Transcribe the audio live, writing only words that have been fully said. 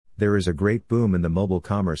There is a great boom in the mobile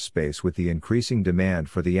commerce space with the increasing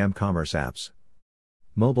demand for the m-commerce apps.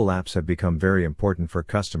 Mobile apps have become very important for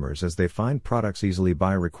customers as they find products, easily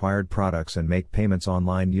buy required products, and make payments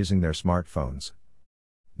online using their smartphones.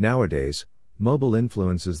 Nowadays, mobile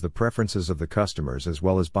influences the preferences of the customers as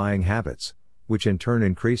well as buying habits, which in turn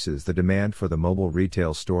increases the demand for the mobile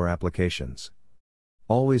retail store applications.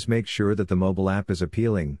 Always make sure that the mobile app is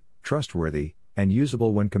appealing, trustworthy, and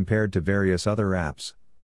usable when compared to various other apps.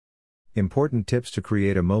 Important tips to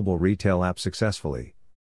create a mobile retail app successfully.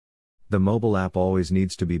 The mobile app always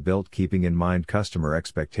needs to be built keeping in mind customer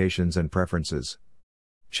expectations and preferences.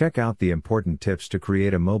 Check out the important tips to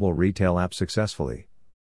create a mobile retail app successfully.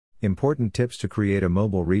 Important tips to create a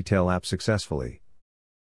mobile retail app successfully.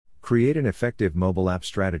 Create an effective mobile app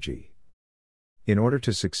strategy. In order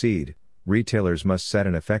to succeed, retailers must set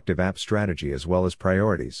an effective app strategy as well as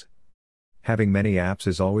priorities. Having many apps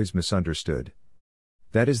is always misunderstood.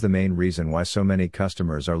 That is the main reason why so many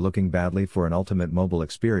customers are looking badly for an ultimate mobile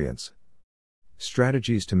experience.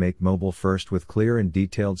 Strategies to make mobile first with clear and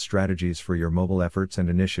detailed strategies for your mobile efforts and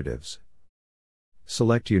initiatives.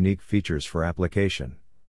 Select unique features for application.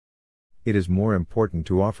 It is more important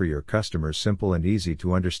to offer your customers simple and easy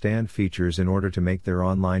to understand features in order to make their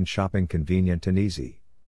online shopping convenient and easy.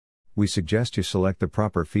 We suggest you select the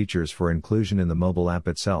proper features for inclusion in the mobile app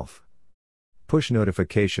itself. Push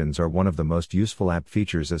notifications are one of the most useful app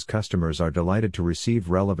features as customers are delighted to receive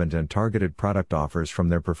relevant and targeted product offers from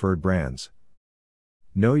their preferred brands.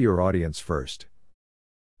 Know your audience first.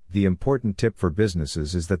 The important tip for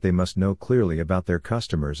businesses is that they must know clearly about their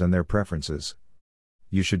customers and their preferences.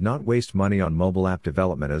 You should not waste money on mobile app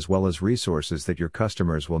development as well as resources that your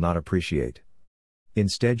customers will not appreciate.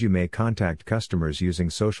 Instead, you may contact customers using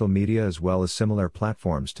social media as well as similar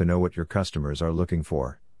platforms to know what your customers are looking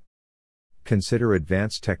for. Consider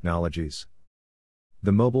advanced technologies.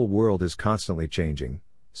 The mobile world is constantly changing,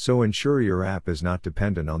 so ensure your app is not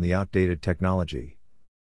dependent on the outdated technology.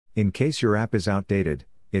 In case your app is outdated,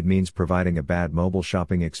 it means providing a bad mobile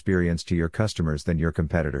shopping experience to your customers than your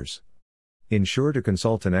competitors. Ensure to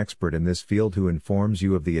consult an expert in this field who informs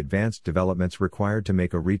you of the advanced developments required to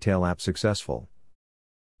make a retail app successful.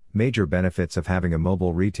 Major benefits of having a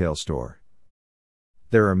mobile retail store.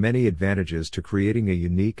 There are many advantages to creating a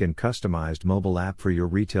unique and customized mobile app for your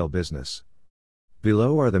retail business.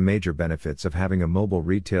 Below are the major benefits of having a mobile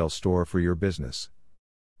retail store for your business.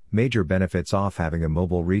 Major benefits of having a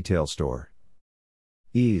mobile retail store.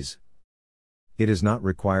 Ease. It is not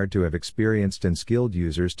required to have experienced and skilled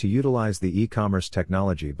users to utilize the e-commerce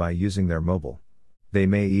technology by using their mobile. They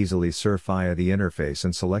may easily surf via the interface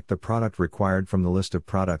and select the product required from the list of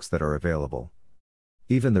products that are available.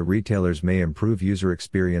 Even the retailers may improve user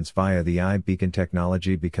experience via the iBeacon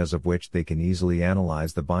technology, because of which they can easily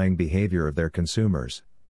analyze the buying behavior of their consumers.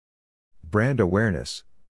 Brand awareness.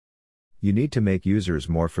 You need to make users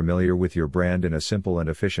more familiar with your brand in a simple and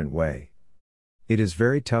efficient way. It is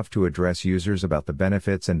very tough to address users about the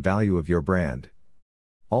benefits and value of your brand.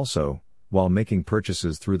 Also, while making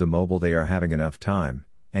purchases through the mobile, they are having enough time,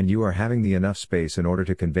 and you are having the enough space in order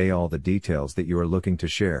to convey all the details that you are looking to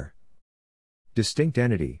share. Distinct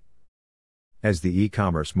entity. As the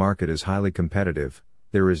e-commerce market is highly competitive,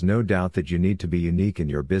 there is no doubt that you need to be unique in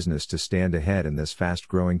your business to stand ahead in this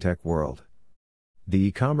fast-growing tech world. The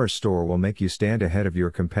e-commerce store will make you stand ahead of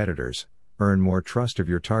your competitors, earn more trust of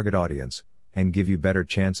your target audience, and give you better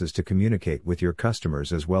chances to communicate with your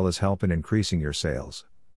customers as well as help in increasing your sales.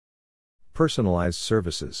 Personalized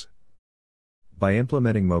services. By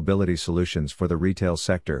implementing mobility solutions for the retail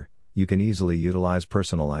sector, you can easily utilize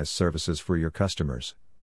personalized services for your customers.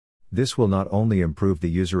 This will not only improve the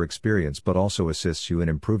user experience but also assists you in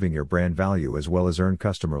improving your brand value as well as earn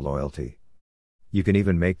customer loyalty. You can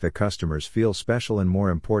even make the customers feel special and more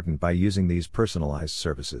important by using these personalized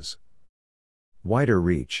services. Wider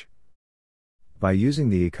reach. By using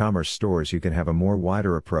the e-commerce stores, you can have a more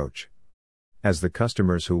wider approach, as the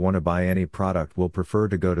customers who want to buy any product will prefer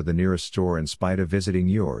to go to the nearest store in spite of visiting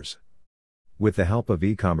yours. With the help of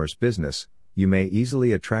e-commerce business, you may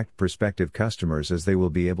easily attract prospective customers as they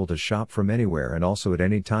will be able to shop from anywhere and also at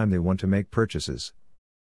any time they want to make purchases.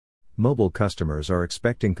 Mobile customers are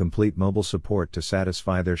expecting complete mobile support to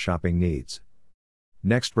satisfy their shopping needs.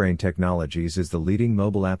 NextBrain Technologies is the leading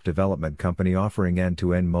mobile app development company offering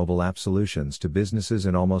end-to-end mobile app solutions to businesses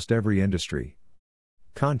in almost every industry.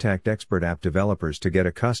 Contact expert app developers to get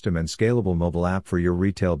a custom and scalable mobile app for your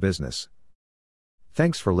retail business.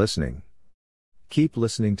 Thanks for listening. Keep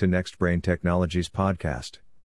listening to NextBrain Technologies podcast.